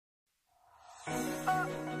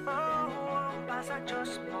Basta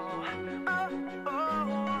Diyos mo.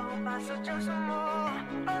 Basta Diyos mo.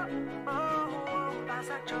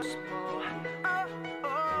 Basta Diyos mo.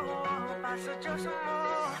 Basta Diyos mo.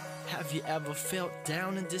 Have you ever felt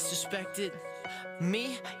down and disrespected?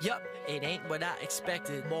 Me? Yup, it ain't what I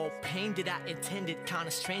expected. More pain than I intended. Kinda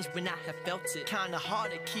strange when I have felt it. Kinda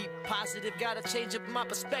hard to keep positive. Gotta change up my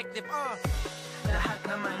perspective. Lahat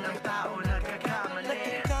naman ng tao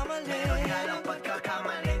nagkakamali. Meron nga lang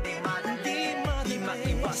pagkakamali, di madali. Di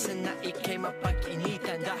maiwasan na ikay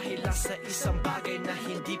mapag-initan dahil lang sa isang bagay na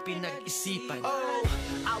hindi pinag-isipan. Oh,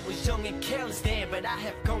 I was young and careless then, but I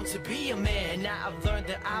have grown to be a man. Now I've learned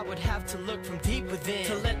that I would have to look from deep within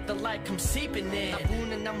to let the light come seeping in.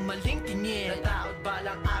 Tabunan ng maling tingin, nataot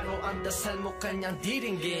balang araw ang dasal mo kanyang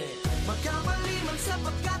diringgin. Magkamali man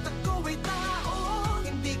sapagkat ako ay tao,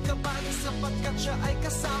 hindi ka bagay sapagkat siya ay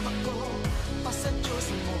kasama ko. Pasa Diyos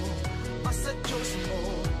mo, pasa Diyos mo,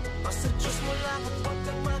 pasa Diyos mo lang at huwag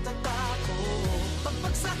kang matatako.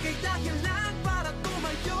 Pagbagsak ay dahil lang para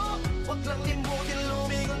tumayo, huwag lang limutin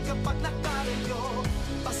lumingon kapag nakalayo.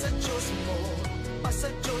 Pasa Diyos mo, pasa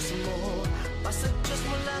Diyos mo, pasa Diyos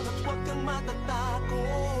mo lang at huwag kang matatako.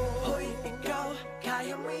 Hoy, ikaw,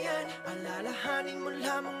 kaya mo yan. Alalahanin mo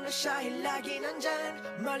lamang na siya ay lagi nandyan.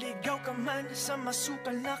 Maligaw ka man sa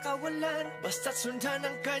masukal na kawalan, basta't sundan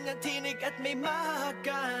ang kanyang tinig at may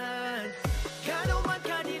mahagan. Gano'n man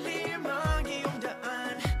kadilim ang iyong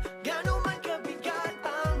daan, gano'n man kabigat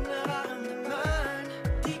ang nararamdaman,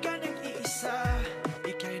 di ka nag-iisa,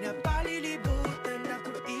 ika'y napalilibutan ng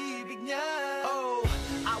pag-ibig niya. Oh,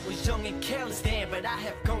 I was young and careless then, but I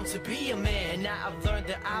have grown to be a man. Now I've learned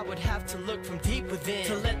that I would have to look from deep within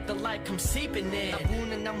to let the light come seeping in.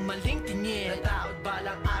 Tabunan ng maling tingin, nataot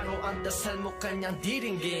balang araw ang dasal mo kanyang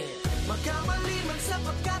diringgin. Magkamali man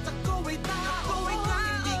sapagkat ako ay tao,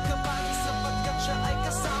 hindi ka bagay sapagkat siya ay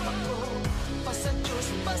kasama ko. Pasa Diyos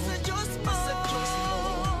mo, pasa Diyos mo, pasa Diyos mo,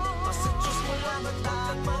 pasa Diyos mo lang at huwag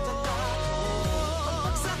kang matatako.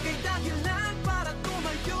 Pagbagsak ay dahil lang para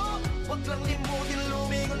tumayo, huwag lang limutin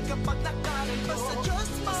lumingon kapag nakalayo. Pasa Diyos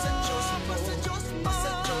mo, pasa Diyos mo, pasa Diyos mo, pasa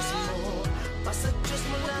Diyos mo, pasa Diyos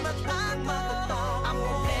mo lang at huwag kang matatako. Ang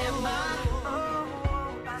problema,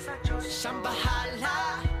 pasa Diyos mo, siyang bahala.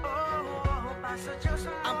 Pasa Diyos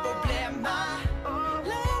mo, ang problema,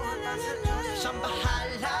 siyang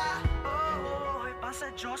bahala. Pasa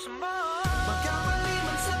Diyos mo. Magkamali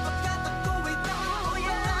man sapagkat ako ay tao,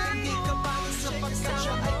 hindi ka bagay sapagkat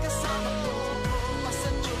siya ay kasama ko. Pasa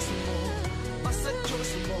Diyos mo, pasa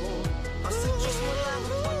Diyos mo, pasa Diyos mo lang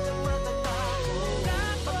at huwag kang matatako.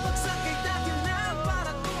 Pagbagsak ay dahil lang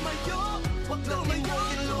para tumayo, huwag lang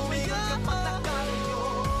limutin lumingon kapag nakalayo.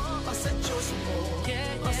 Pasa Diyos mo,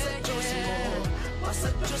 pasa Diyos mo, pasa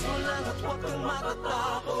Diyos mo lang at huwag kang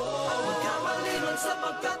matatako. Magkamali man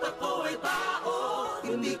sapagkat ako ay tao,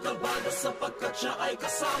 hindi ka bagay sapagkat siya ay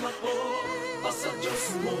kasama ko. Pasa Diyos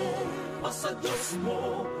mo, pasa Diyos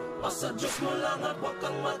mo, pasa Diyos mo lang at huwag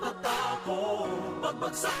kang matatako.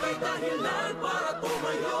 Pagbagsak ay dahilan para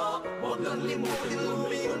tumayo, huwag lang limutin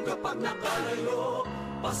lumingon kapag nakalayo.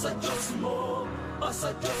 Pasa Diyos mo,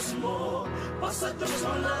 pasa Diyos mo, pasa Diyos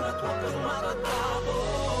mo lang at huwag kang matatako.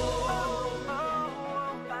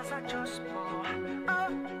 Pasa Diyos mo,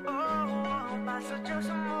 pasa Diyos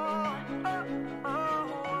mo,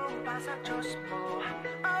 pasa Diyos mo,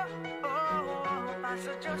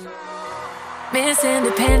 pasa Diyos mo. Miss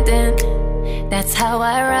Independent, that's how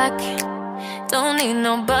I rock. Don't need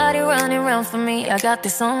nobody running around for me, I got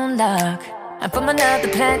this on lock. I'm from another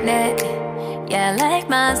planet, yeah, I like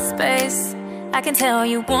my space. I can tell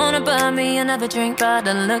you wanna buy me another drink by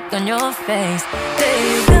the look on your face. There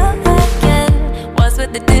you go again, what's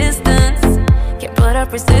with the distance? Can't put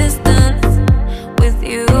up resistance with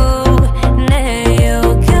you. There you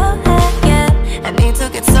go again, I need to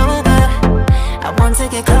get sober, I want to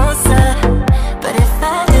get closer, but if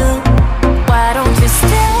I do, why don't you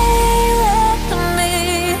stay with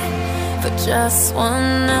me for just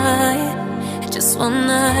one night, just one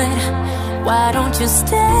night? Why don't you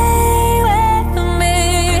stay with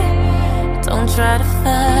me? Don't try to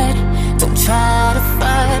fight, don't try to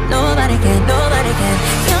fight. Nobody can, nobody can.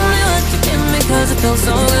 Give me what you give me cause it feels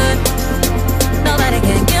so good. Nobody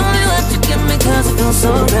can give me what you give me cause it feels so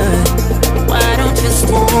good. Why don't you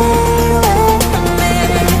stay with me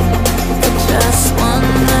for just one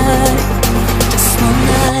night,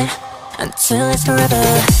 until it's forever.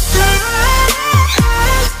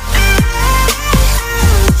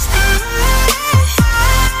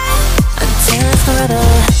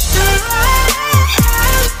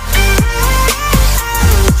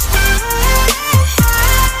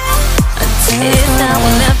 It's now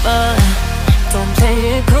or never,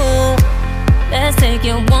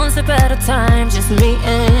 time, just me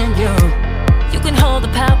and you. You can hold the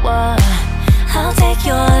power, I'll take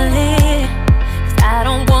your lead. 'Cause I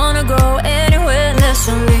don't wanna go anywhere unless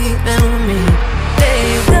you're leaving with me. There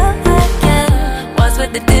you go again, what's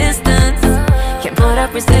with the distance? Can't put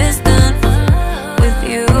up resistance with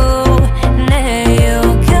you. There you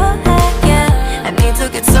go again, I need to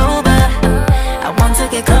get sober, I want to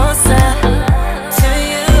get closer to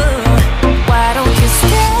you. Why don't you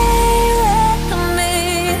stay with me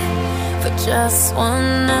for just one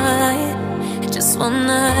night, just one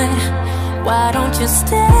night? Why don't you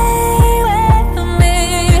stay with me?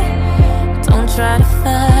 Don't try to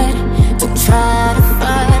fight, don't try to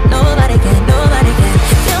fight. Nobody can, nobody can.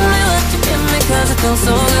 Give me what you give me, 'cause it feels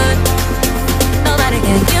so good. Nobody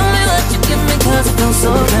can give me what you give me, 'cause it feels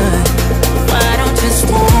so good. Why don't you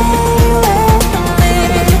stay with me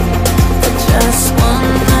for just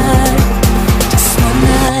one night,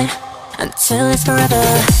 until it's forever.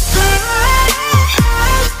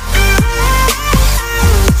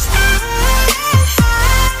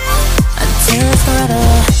 Until it's forever.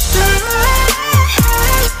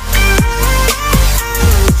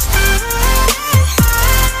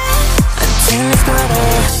 Until it's forever.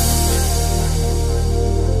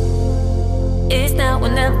 It's now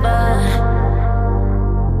or never.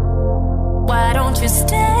 Why don't you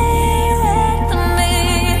stay